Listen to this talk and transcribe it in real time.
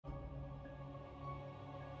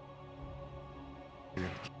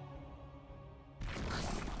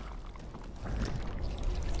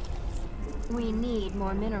We need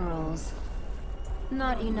more minerals.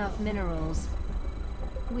 Not enough minerals.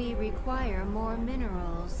 We require more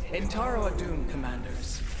minerals. Entaro Adun,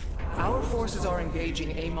 commanders. Our forces are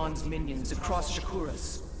engaging Amon's minions across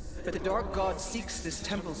Shakuras, but the Dark God seeks this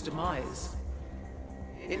temple's demise.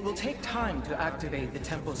 It will take time to activate the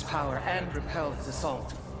temple's power and repel his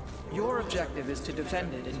assault. Your objective is to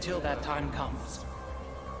defend it until that time comes.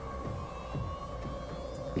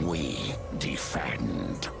 We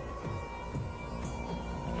defend.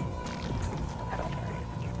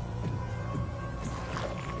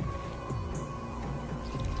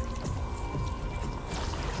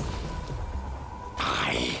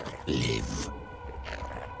 I live.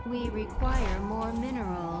 We require more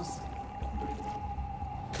minerals.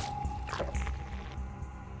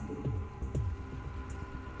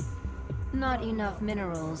 Not enough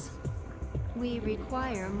minerals. We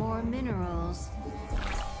require more minerals.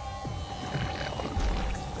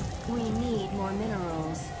 We need more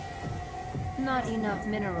minerals. Not enough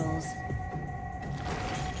minerals.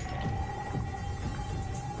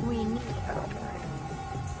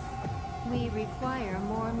 We require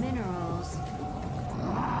more minerals.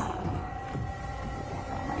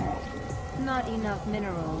 Not enough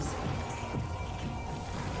minerals.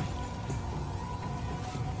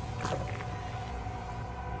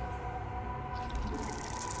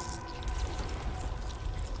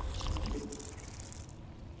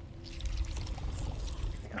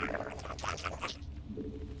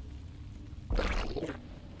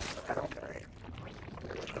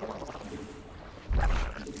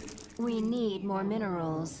 We need more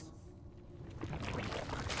minerals.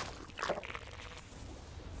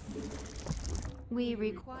 We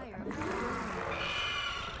require more minerals.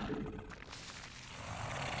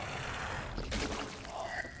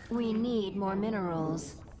 We need more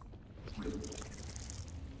minerals.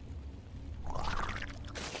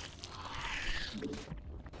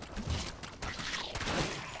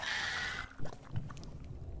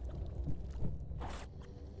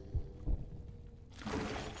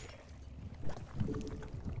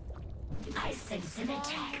 I sense an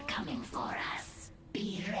attack coming for us.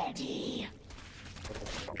 Be ready.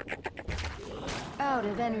 Out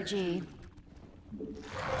of energy.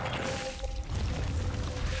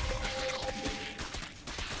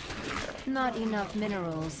 Not enough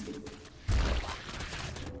minerals.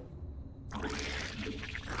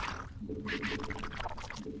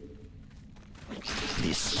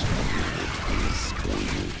 This spirit is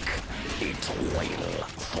weak. It will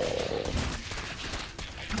fall.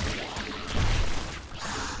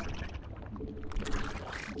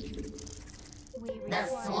 The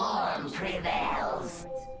swarm prevails.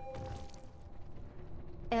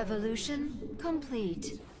 Evolution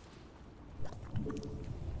complete.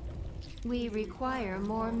 We require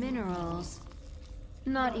more minerals.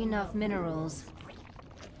 Not enough minerals.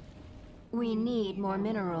 We need more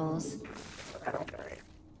minerals.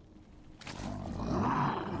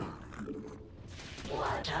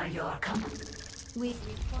 What are your We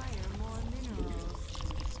require more minerals.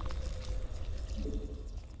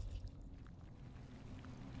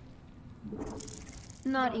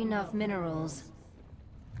 Not enough minerals.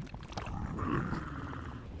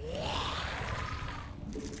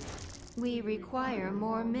 We require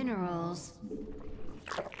more minerals.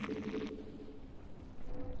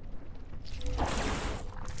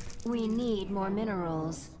 We need more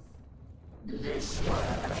minerals. This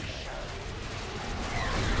world?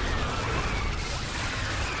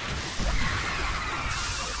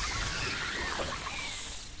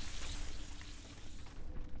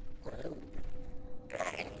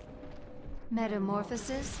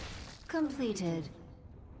 Metamorphosis completed.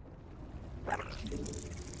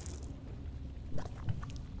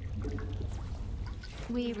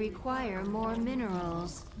 We require more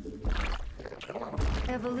minerals.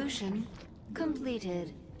 Evolution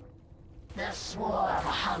completed. The swarm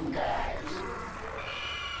hungers.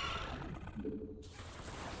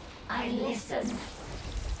 I listen.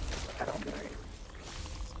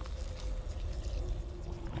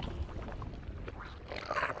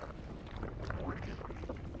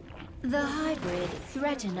 The hybrid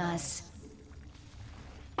threaten us.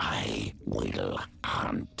 I will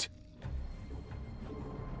hunt.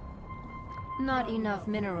 Not enough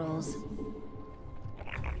minerals.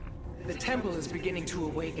 The temple is beginning to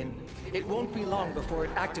awaken. It won't be long before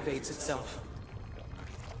it activates itself.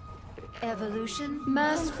 Evolution.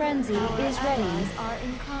 Mass frenzy is ready. Are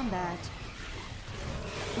in combat.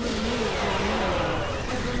 We need more minerals.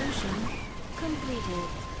 Evolution completed.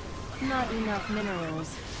 Not enough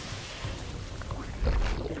minerals.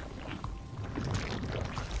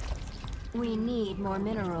 We need more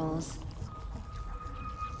minerals.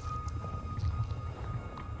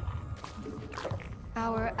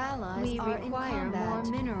 Our allies require more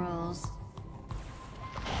minerals.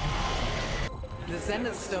 The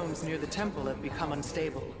zenith stones near the temple have become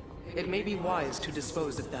unstable. It may be wise to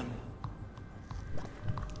dispose of them.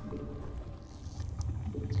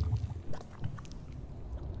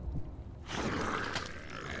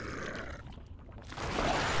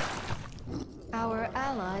 Our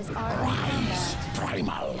allies are in combat.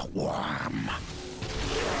 Primal worm.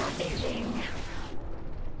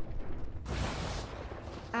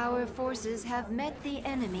 Our forces have met the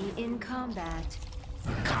enemy in combat.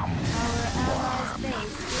 Come. Our allies'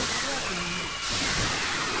 base is threatened.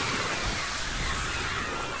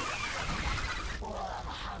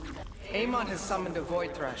 Amon has summoned a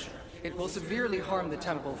Void Thrasher. It will severely harm the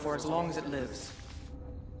temple for as long as it lives.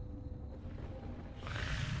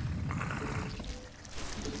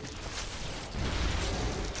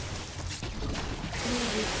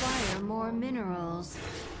 We require more minerals.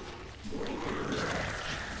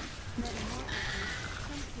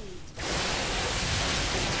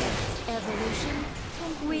 Evolution.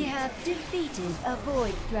 We have defeated a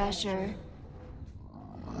Void Thrasher.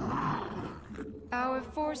 Our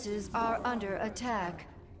forces are under attack.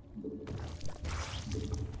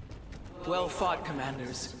 Well fought,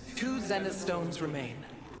 commanders. 2 zenith stones remain.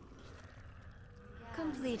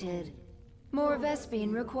 Completed. More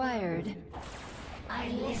Vespine required. I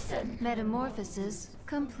listen. Metamorphosis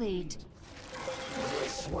complete.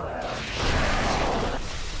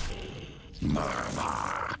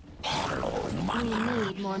 Murder. Hollow We mother.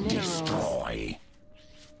 need more minerals. Destroy.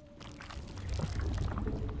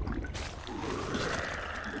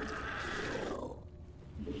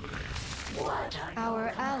 What are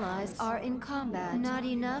Our allies are in combat. Not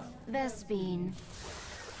enough Vespine.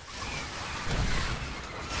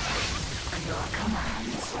 your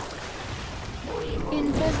commands?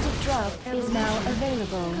 Infested drop is now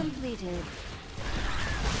available. Completed.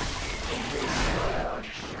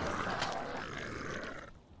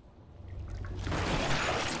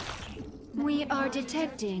 We are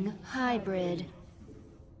detecting hybrid.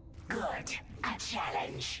 Good. A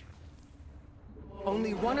challenge.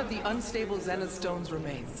 Only one of the unstable zenith stones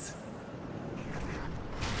remains.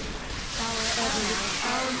 Our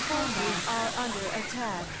forces are under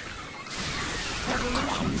attack.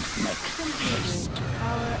 Evolution completed.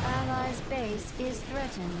 Our allies' base is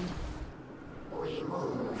threatened. We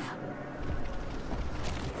move.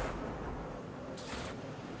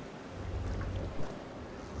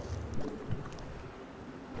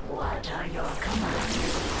 What are your commands?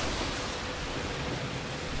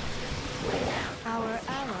 Our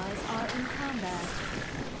allies are in combat.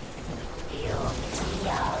 We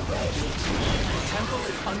are ready The temple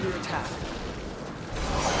is under attack.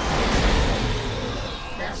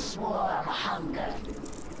 The swarm hunger.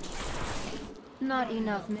 Not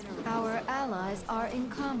enough minerals. Our allies are in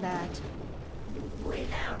combat.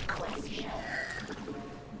 Without question.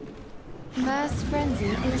 Mass frenzy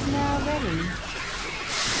is now ready.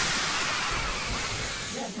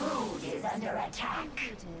 The brood is under attack.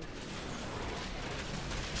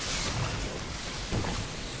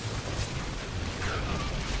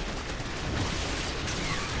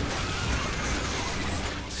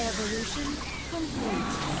 Evolution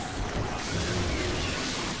complete.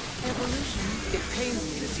 Evolution. It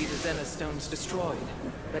pains me to see the zenith stones destroyed,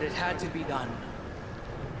 but it had to be done.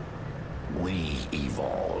 We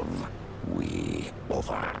evolve. We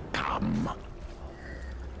overcome.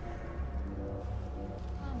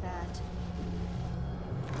 Combat.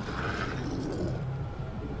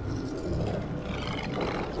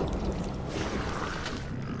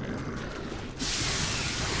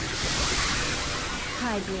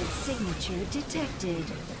 Hybrid signature detected.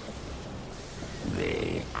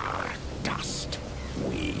 They are dust.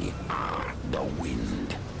 We are the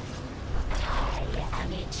wind. I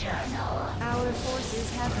am eternal. Our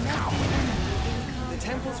forces have met the enemy in The combat.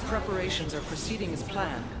 temple's preparations are proceeding as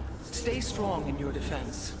planned. Stay strong in your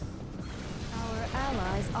defense. Our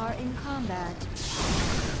allies are in combat.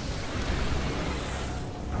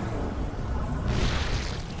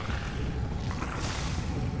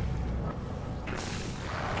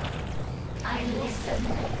 I listen.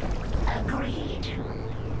 Agreed.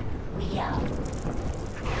 We are. Our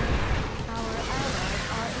allies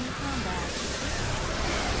are in combat.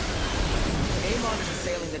 Amon is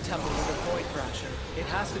assailing the temple with a Void Thrasher. It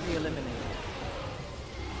has to be eliminated.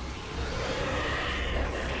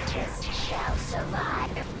 Just shall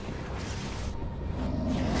survive.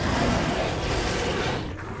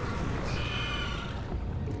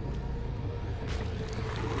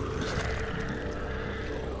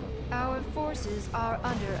 Our forces are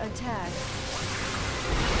under attack.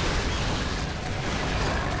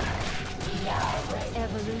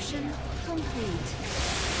 Evolution complete.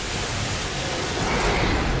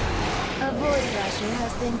 A Void Thrasher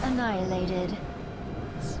has been annihilated.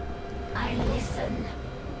 I listen.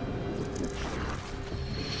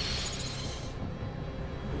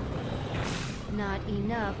 Not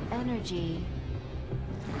enough energy.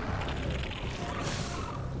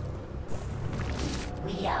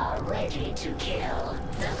 We are ready to kill.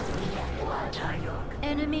 What are your...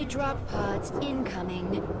 Enemy drop pods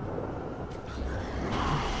incoming.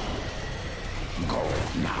 Go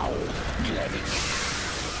now, Glevic.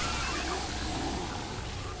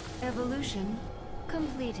 Evolution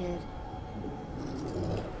completed.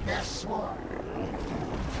 The swarm.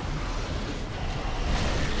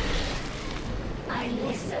 I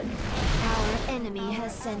listen. Our enemy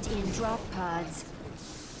has sent in drop pods.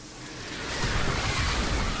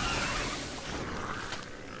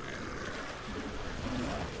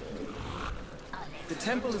 The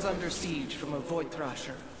temple is under siege from a Void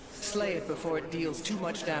Thrasher. Slay it before it deals too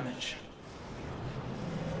much damage.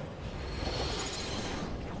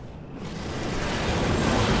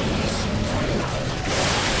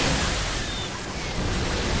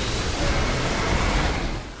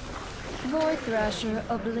 Void Thrasher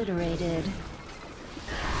obliterated.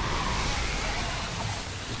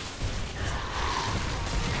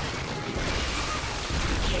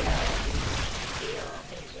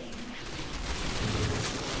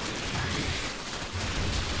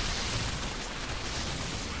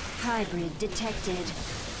 Hybrid detected.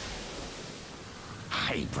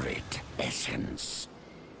 Hybrid essence.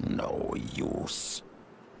 No use.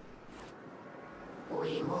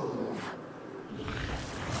 We move.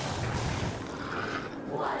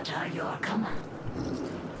 What are your commands?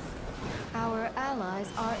 Our allies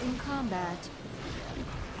are in combat.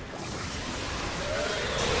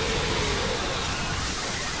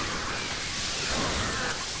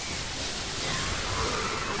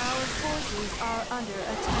 Our forces are under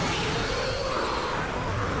attack.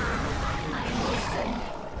 I listen.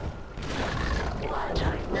 What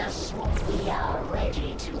are the swarm? We are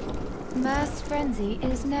ready to... Mass Frenzy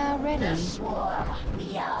is now The ready. swarm.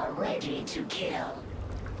 We are ready to kill.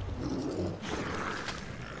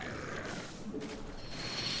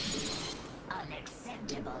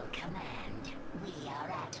 Unacceptable command. We are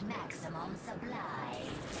at maximum supply.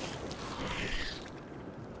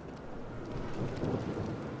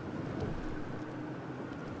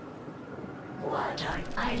 What are...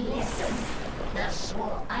 I listen. The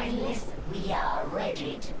swarm... I listen. We are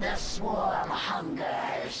ready to... The swarm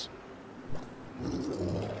hungers.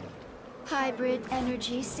 Hybrid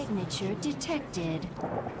energy signature detected.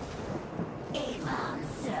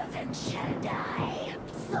 Amon's servant shall die.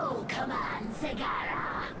 So command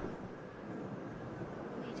Zagara.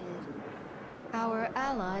 Our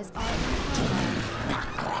allies are in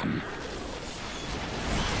combat.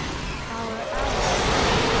 Our allies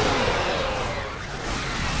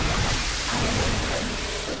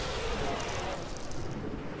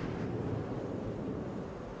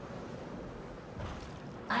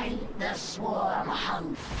The swarm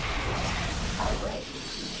hung.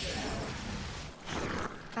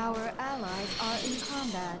 Our allies are in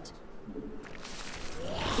combat.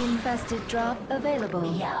 Infested drop available.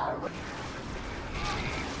 We are.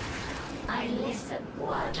 I listen.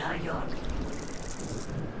 What are your...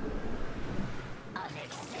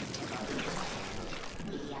 Unacceptable command.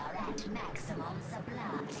 We are at maximum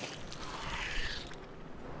supply.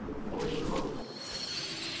 We move.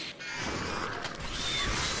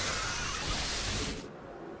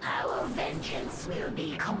 Our vengeance will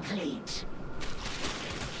be complete.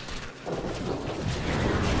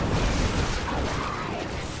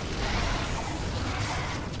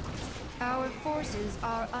 Our forces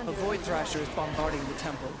are A under Void Thrasher is bombarding the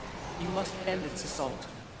temple. You must end its assault.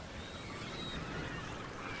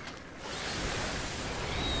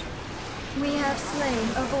 We have slain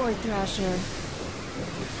a Void Thrasher.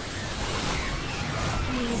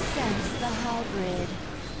 We sense the hybrid.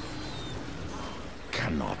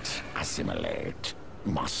 Cannot assimilate.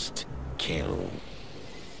 Must kill.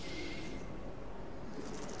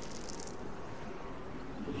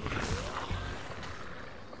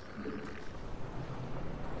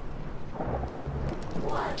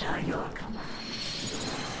 What are your commands?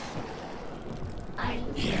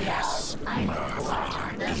 Yes,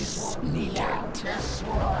 murder is needed. The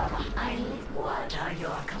swarm. What are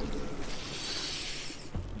your commands?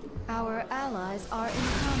 Our allies are in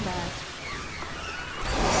combat.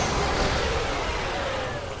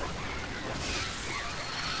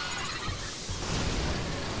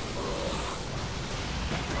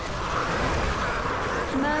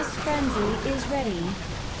 Mass Frenzy is ready.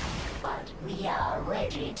 What What? We are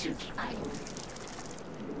ready to...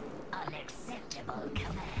 Unacceptable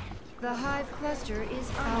command. The Hive cluster is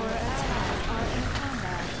under attack. Our allies are in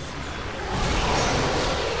combat.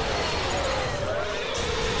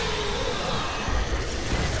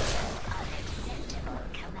 Unacceptable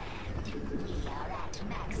command. We are at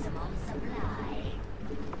maximum supply.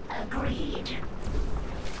 Agreed.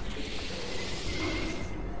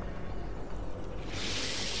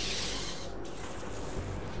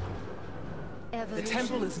 The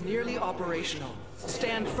temple is nearly operational.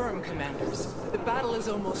 Stand firm, commanders. The battle is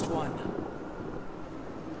almost won.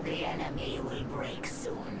 The enemy will break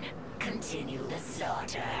soon. Continue the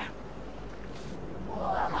slaughter.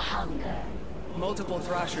 Warm hunger. Multiple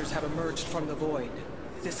Thrashers have emerged from the void.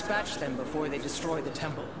 Dispatch them before they destroy the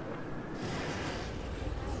temple.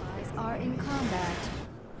 Allies are in combat.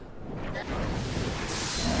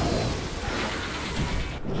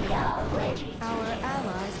 We are ready. Our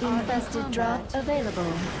allies are infested drop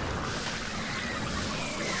available.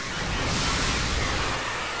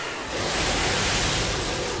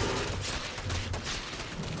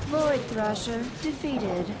 Void Thrasher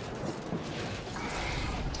defeated.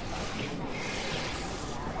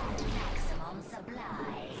 Maximum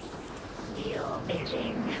supply. Your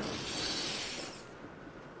bidding.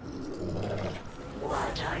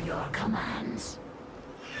 What are your commands?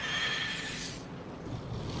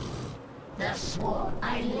 The swarm.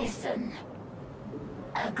 I listen.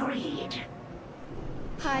 Agreed.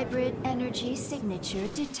 Hybrid energy signature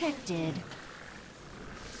detected.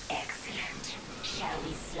 Excellent. Shall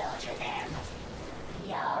we slaughter them?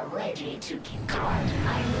 We are ready to kill.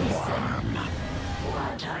 I listen.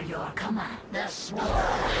 What are your commands? The swarm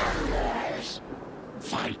hungers.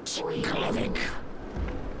 Fight, We Glavik.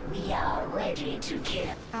 We are ready to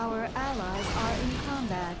kill. Our allies are in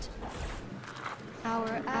combat.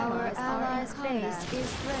 Our allies' base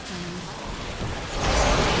is threatened.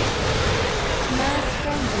 Mass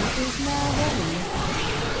frenzy is now ready.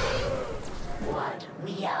 What?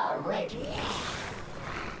 We are ready.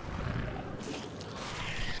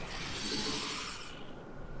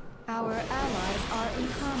 Our allies are in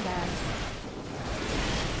combat.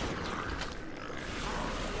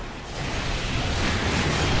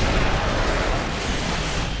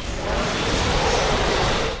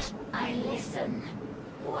 I listen.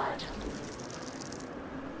 What?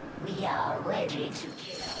 We are ready to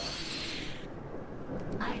kill.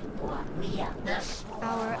 We are the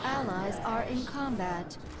Our allies are in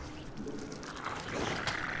combat.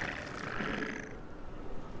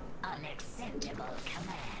 unacceptable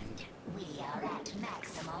command. We are at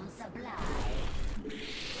maximum supply.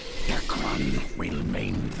 Yakran will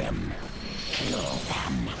maim them. Kill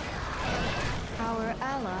them. Our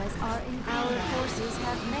allies are in combat. Our forces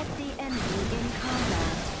have met the enemy in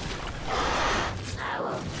combat.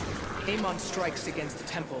 Amon strikes against the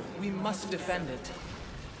temple. We must defend it.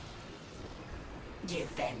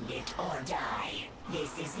 Defend it or die.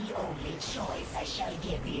 This is the only choice I shall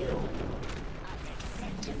give you.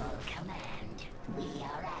 Unacceptable command. We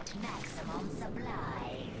are at maximum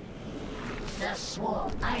supply. The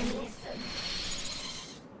swarm. I listen.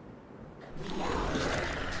 We are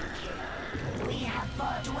ready to kill. We have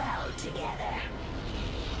fought well together.